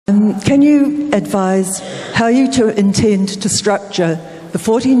Can you advise how you intend to structure the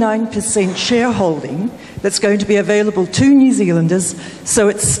 49% shareholding that's going to be available to New Zealanders so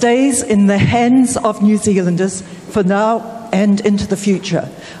it stays in the hands of New Zealanders for now and into the future?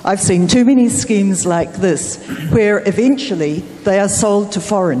 I've seen too many schemes like this where eventually they are sold to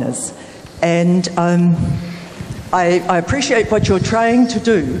foreigners. And I appreciate what you're trying to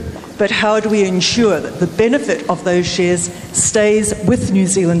do, but how do we ensure that the benefit of those shares stays with New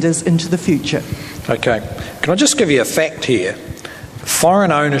Zealanders into the future? Okay. Can I just give you a fact here?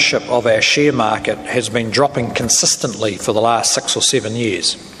 Foreign ownership of our share market has been dropping consistently for the last 6 or 7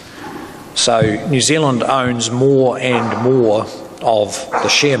 years. So New Zealand owns more and more of the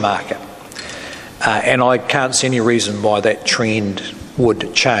share market. And I can't see any reason why that trend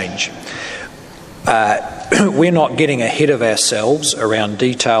would change. We're not getting ahead of ourselves around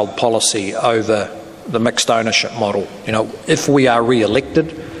detailed policy over the mixed ownership model. You know, if we are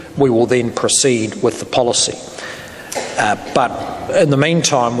re-elected, we will then proceed with the policy. But in the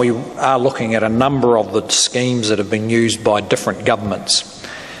meantime, we are looking at a number of the schemes that have been used by different governments.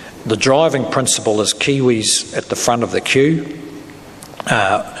 The driving principle is Kiwis at the front of the queue.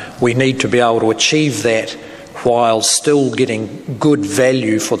 We need to be able to achieve that while still getting good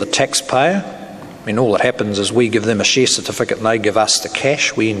value for the taxpayer. I mean, all that happens is we give them a share certificate and they give us the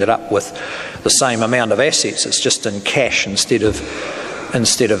cash. We ended up with the same amount of assets. It's just in cash instead of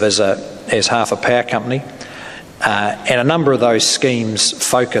as half a power company. And a number of those schemes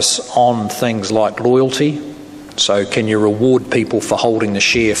focus on things like loyalty. So can you reward people for holding the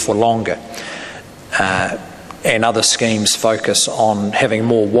share for longer? And other schemes focus on having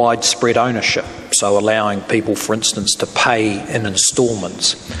more widespread ownership, so allowing people, for instance, to pay in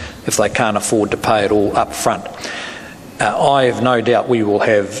instalments if they can't afford to pay it all up front. I have no doubt we will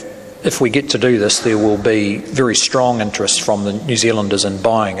have, if we get to do this, there will be very strong interest from the New Zealanders in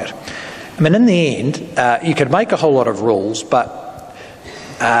buying it. I mean, in the end, you could make a whole lot of rules, but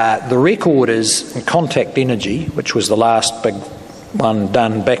the record is in Contact Energy, which was the last big one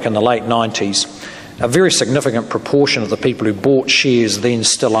done back in the late 90s, a very significant proportion of the people who bought shares then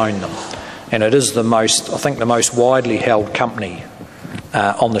still own them. And it is the most, I think, the most widely held company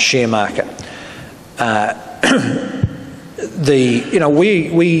on the share market. You know,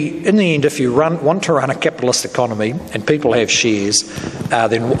 we in the end, if you want to run a capitalist economy and people have shares,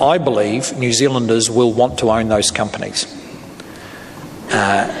 then I believe New Zealanders will want to own those companies.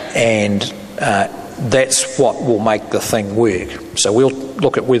 That's what will make the thing work. So we'll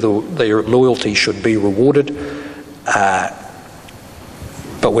look at whether their loyalty should be rewarded, but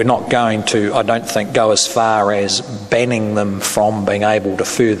we're not going to, I don't think, go as far as banning them from being able to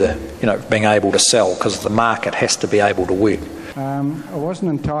further, being able to sell, because the market has to be able to work. I wasn't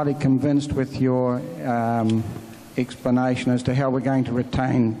entirely convinced with your explanation as to how we're going to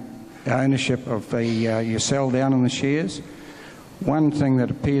retain ownership of your sell down on the shares. One thing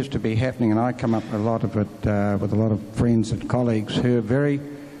that appears to be happening, and I come up with a lot of it with a lot of friends and colleagues who are very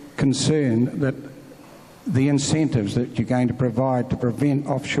concerned that the incentives that you're going to provide to prevent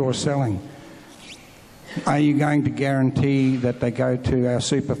offshore selling, are you going to guarantee that they go to our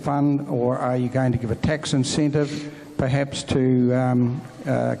super fund, or are you going to give a tax incentive perhaps to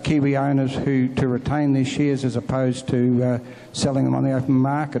Kiwi owners to retain their shares as opposed to selling them on the open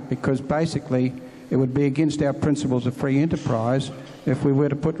market? Because basically it would be against our principles of free enterprise if we were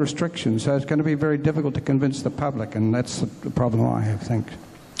to put restrictions. So it's going to be very difficult to convince the public, and that's the problem I have, thanks.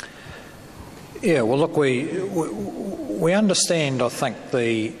 Yeah, well, look, we understand, I think,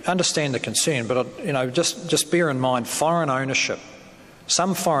 understand the concern, but just bear in mind foreign ownership.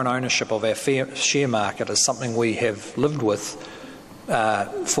 Some foreign ownership of our share market is something we have lived with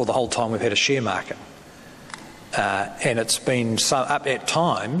for the whole time we've had a share market, and it's been up at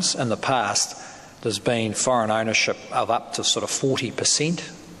times in the past. There's been foreign ownership of up to sort of 40%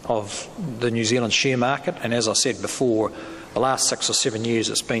 of the New Zealand share market, and as I said before, the last 6 or 7 years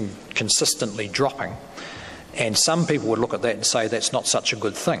it's been consistently dropping. And some people would look at that and say that's not such a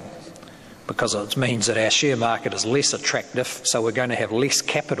good thing, because it means that our share market is less attractive, so we're going to have less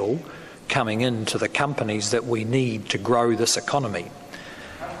capital coming into the companies that we need to grow this economy.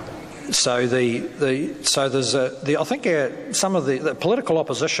 So I think some of the political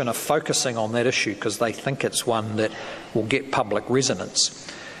opposition are focusing on that issue because they think it's one that will get public resonance.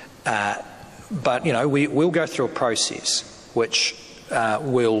 But we'll go through a process which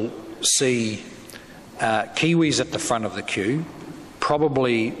will see Kiwis at the front of the queue,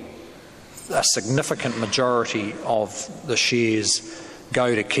 probably a significant majority of the shares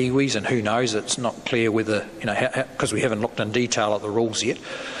go to Kiwis, and who knows, it's not clear whether, because we haven't looked in detail at the rules yet.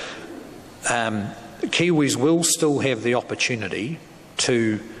 Kiwis will still have the opportunity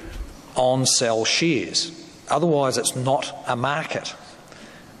to on-sell shares. Otherwise, it's not a market.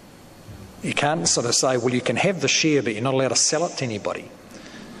 You can't sort of say, well, you can have the share, but you're not allowed to sell it to anybody.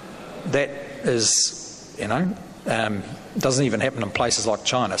 That is, doesn't even happen in places like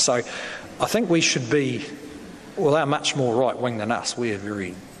China. So I think we should be, well, they're much more right-wing than us. We're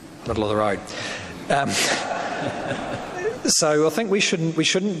very middle of the road. So I think we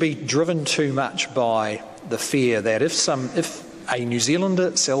shouldn't be driven too much by the fear that if a New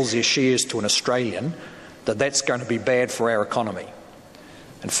Zealander sells their shares to an Australian, that's going to be bad for our economy.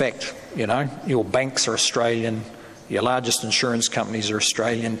 In fact, your banks are Australian, your largest insurance companies are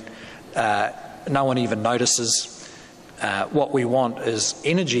Australian. No one even notices. What we want is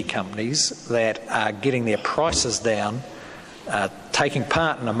energy companies that are getting their prices down, taking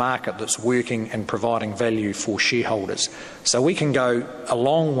part in a market that's working and providing value for shareholders. So we can go a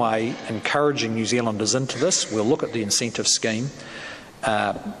long way encouraging New Zealanders into this. We'll look at the incentive scheme,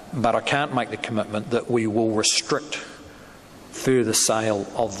 but I can't make the commitment that we will restrict further sale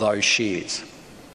of those shares.